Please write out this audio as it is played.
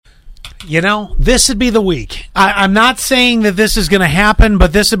this would be the week. I'm not saying that this is going to happen,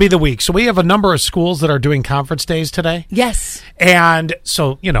 but this would be the week. So we have a number of schools that are doing conference days today. Yes. And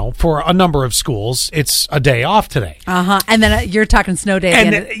so, for a number of schools, it's a day off today. And then you're talking snow day.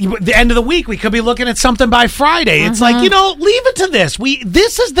 And the end of the week, we could be looking at something by Friday. It's like, leave it to this.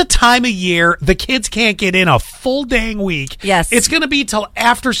 This is the time of year the kids can't get in a full dang week. Yes. It's going to be till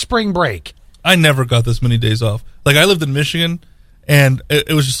after spring break. I never got this many days off. Like, I lived in Michigan, and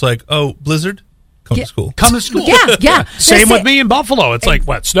it was just like, oh, blizzard? Come to school. Come to school. Yeah. Same with me in Buffalo. It's like,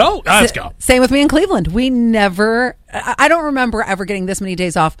 what, snow? Let's go. Same with me in Cleveland. We never, I don't remember ever getting this many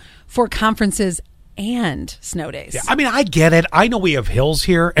days off for conferences and snow days. Yeah, I mean, I get it. I know we have hills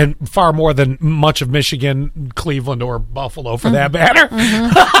here, and far more than much of Michigan, Cleveland, or Buffalo, for that matter.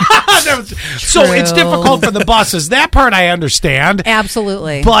 So it's difficult for the buses. That part I understand.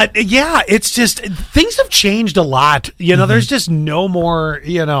 Absolutely. But yeah, it's just things have changed a lot. There's just no more.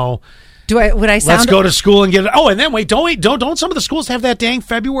 Would I sound? Let's go to school and get it. Oh, and then don't some of the schools have that dang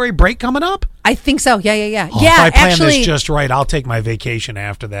February break coming up? I think so. Yeah. Oh, if I plan this just right, I'll take my vacation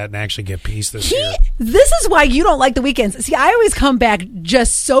after that and actually get peace this year. This is why you don't like the weekends. See, I always come back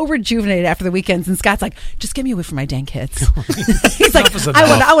just so rejuvenated after the weekends, and Scott's like, just get me away from my dang kids. He's like,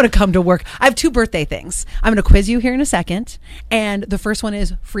 I want to come to work. I have 2 birthday things. I'm going to quiz you here in a second, and the first one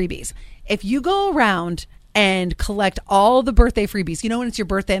is freebies. If you go around and collect all the birthday freebies, when it's your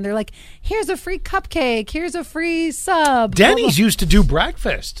birthday and they're like, here's a free cupcake, here's a free sub. Denny's used to do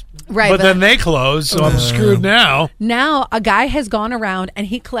breakfast. Right. But then they closed, so I'm screwed now. Now, a guy has gone around and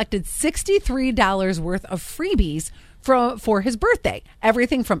he collected $63 worth of freebies for his birthday.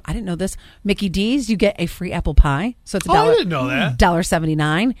 Everything from, I didn't know this, Mickey D's, you get a free apple pie. So it's I didn't know that.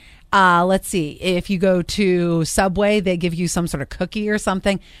 $1.79. Let's see. If you go to Subway, they give you some sort of cookie or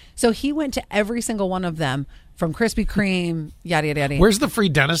something. So he went to every single one of them, from Krispy Kreme, yada, yada, yada. Where's the free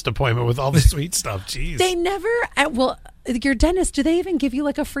dentist appointment with all the sweet stuff? Jeez. They never, your dentist, do they even give you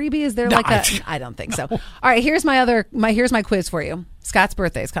like a freebie? Is there I don't think so. All right, here's my quiz for you. Scott's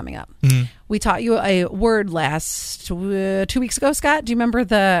birthday is coming up. Mm-hmm. We taught you a word 2 weeks ago, Scott. Do you remember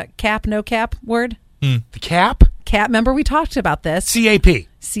the cap, no cap word? The cap? Cap, remember we talked about this. CAP.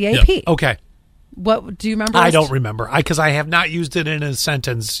 CAP. Yep. Okay. What, do you remember? I don't remember, because I have not used it in a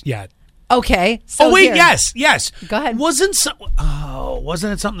sentence yet. Okay. So yes. Go ahead. Wasn't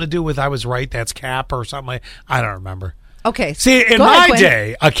it something to do with I was right, that's cap or something like, I don't remember. Okay. See, in my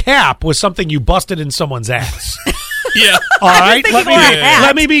day, a cap was something you busted in someone's ass. Yeah. All right.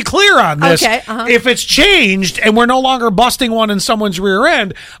 Let me be clear on this. Okay. If it's changed and we're no longer busting one in someone's rear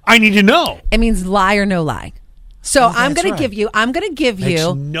end, I need to know. It means lie or no lie. So I'm going to give you.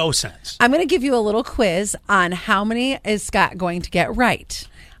 Makes no sense. I'm going to give you a little quiz on how many is Scott going to get right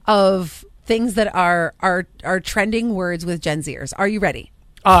of things that are trending words with Gen Zers. Are you ready?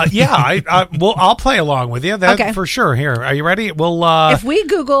 Yeah. I'll play along with you. That for sure. Here, are you ready? If we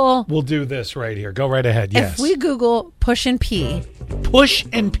Google, we'll do this right here. Go right ahead. Yes. If we Google push and pee, push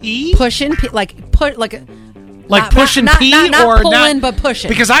and pee, like push and pee, not or pulling, but pushing.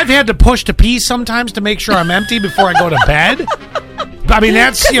 Because I've had to push to pee sometimes to make sure I'm empty before I go to bed. I mean,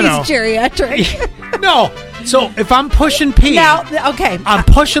 that's he's geriatric. No. So if I'm pushing pee, I'm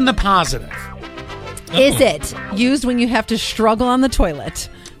pushing the positive. Is it used when you have to struggle on the toilet?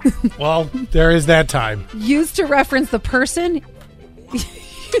 Well, there is that time. Used to reference the person.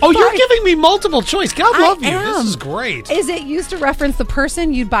 You're giving me multiple choice. God love you. This is great. Is it used to reference the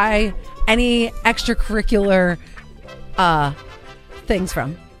person you'd buy any extracurricular things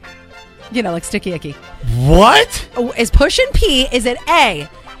from? Like Sticky Icky. What? Is push and pee, is it A,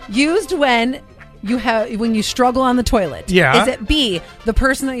 used when you struggle on the toilet? Yeah. Is it B, the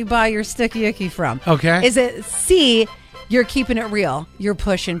person that you buy your Sticky Icky from? Okay. Is it C, you're keeping it real, you're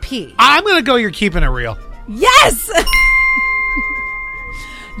push and pee? I'm going to go you're keeping it real. Yes!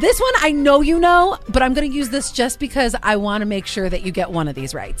 This one I know you know, but I'm going to use this just because I want to make sure that you get one of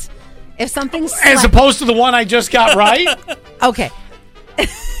these right. If something as opposed to the one I just got right? Okay.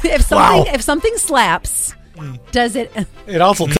 If something slaps, does it... It also